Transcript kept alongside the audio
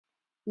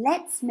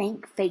Let's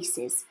Make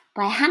Faces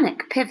by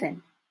Hanoch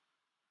Piven.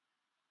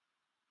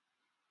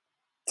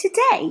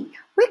 Today,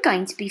 we're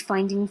going to be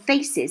finding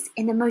faces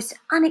in the most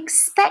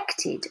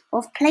unexpected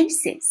of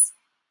places.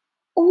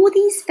 All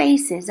these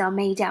faces are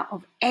made out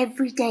of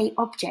everyday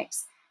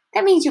objects.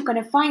 That means you're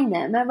going to find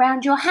them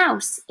around your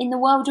house, in the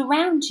world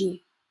around you.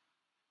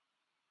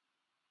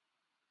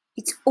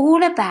 It's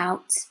all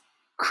about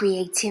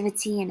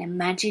creativity and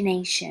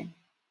imagination.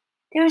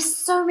 There are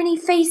so many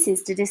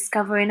faces to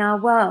discover in our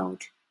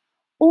world.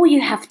 All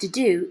you have to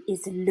do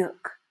is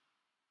look.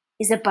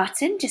 Is a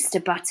button just a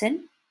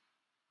button?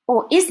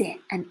 Or is it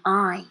an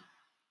eye?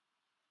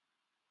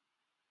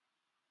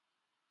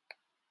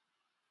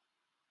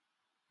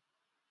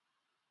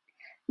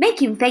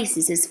 Making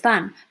faces is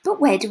fun,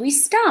 but where do we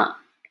start?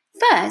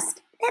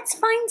 First, let's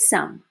find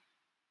some.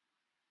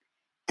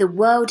 The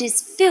world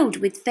is filled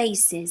with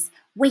faces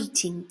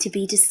waiting to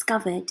be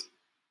discovered.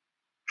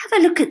 Have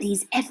a look at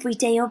these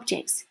everyday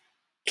objects.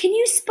 Can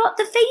you spot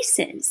the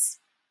faces?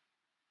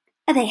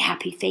 Are they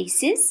happy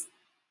faces?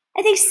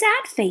 Are they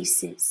sad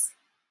faces?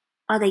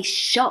 Are they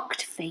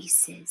shocked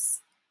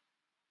faces?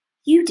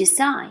 You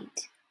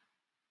decide.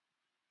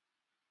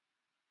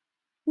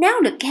 Now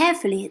look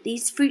carefully at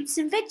these fruits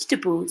and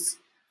vegetables.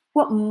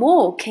 What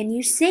more can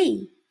you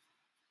see?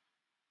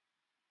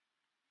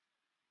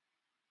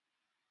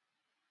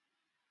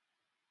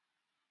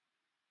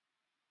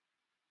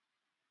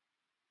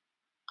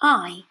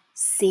 I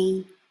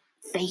see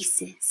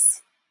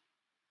faces.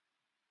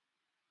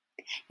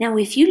 Now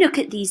if you look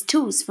at these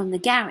tools from the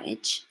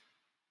garage,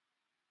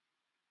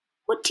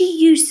 what do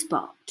you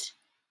spot?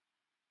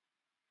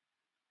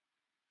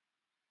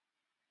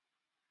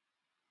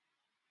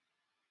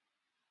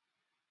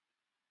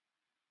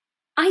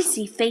 I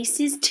see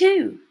faces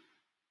too.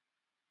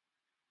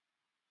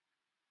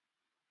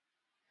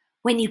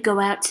 When you go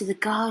out to the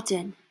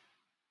garden,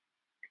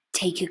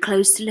 take a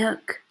close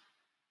look.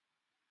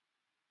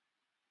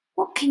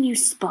 What can you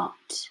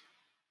spot?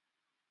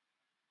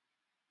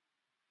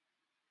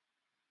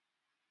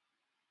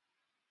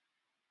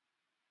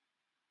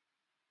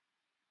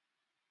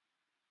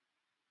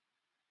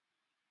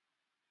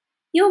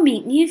 You'll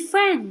meet new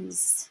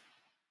friends.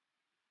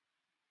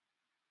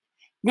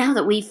 Now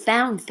that we've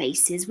found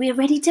faces, we're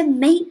ready to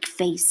make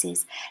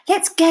faces.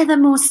 Let's gather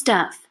more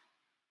stuff.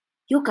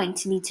 You're going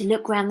to need to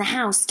look around the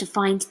house to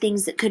find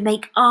things that could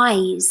make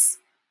eyes,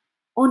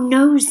 or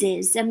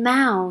noses and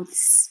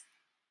mouths.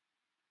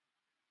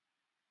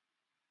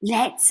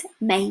 Let's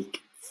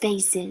make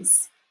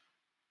faces.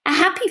 A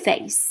happy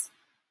face.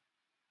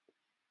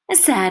 A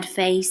sad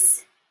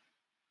face.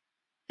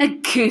 A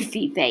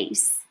goofy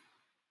face.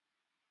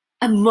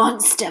 A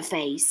monster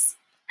face.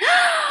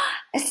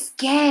 A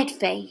scared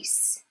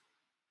face.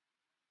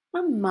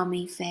 A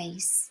mummy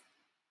face.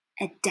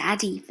 A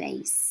daddy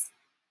face.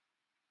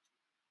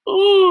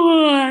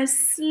 Ooh, a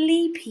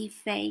sleepy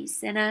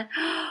face and a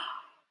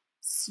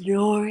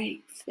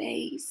snoring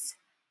face.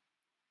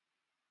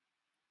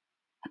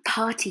 A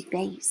party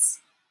face.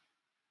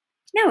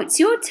 Now it's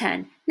your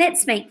turn.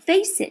 Let's make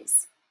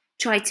faces.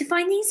 Try to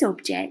find these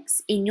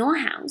objects in your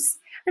house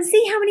and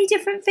see how many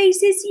different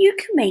faces you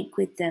can make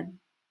with them.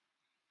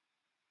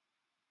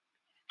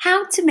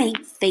 How to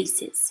make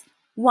faces.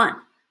 1.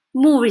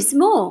 More is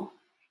more.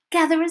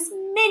 Gather as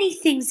many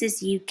things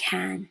as you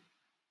can.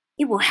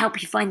 It will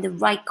help you find the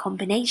right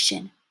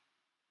combination.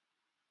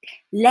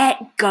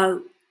 Let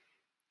go.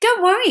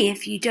 Don't worry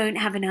if you don't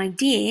have an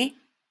idea.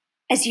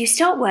 As you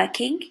start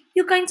working,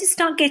 you're going to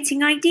start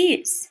getting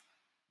ideas.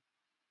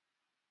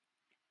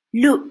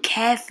 Look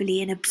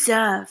carefully and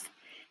observe.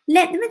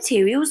 Let the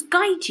materials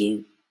guide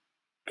you.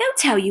 They'll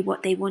tell you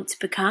what they want to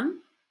become.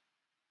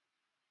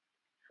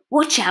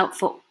 Watch out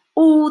for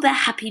all the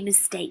happy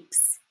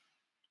mistakes.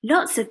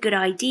 Lots of good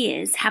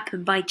ideas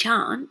happen by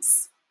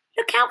chance.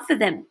 Look out for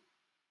them.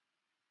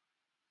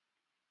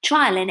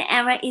 Trial and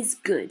error is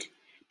good.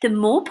 The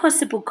more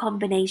possible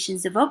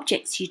combinations of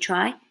objects you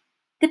try,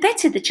 the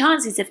better the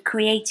chances of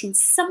creating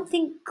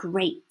something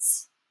great.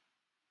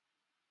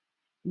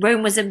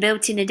 Rome wasn't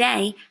built in a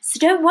day, so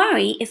don't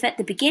worry if at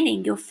the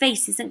beginning your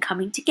face isn't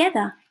coming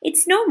together.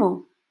 It's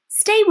normal.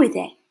 Stay with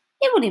it.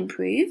 It will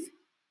improve.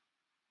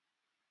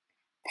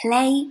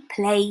 Play,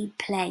 play,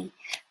 play.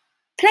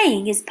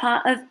 Playing is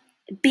part of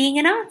being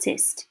an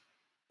artist.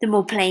 The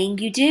more playing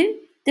you do,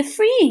 the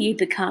freer you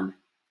become,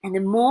 and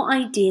the more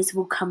ideas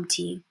will come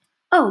to you.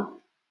 Oh,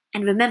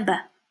 and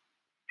remember,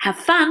 have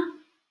fun.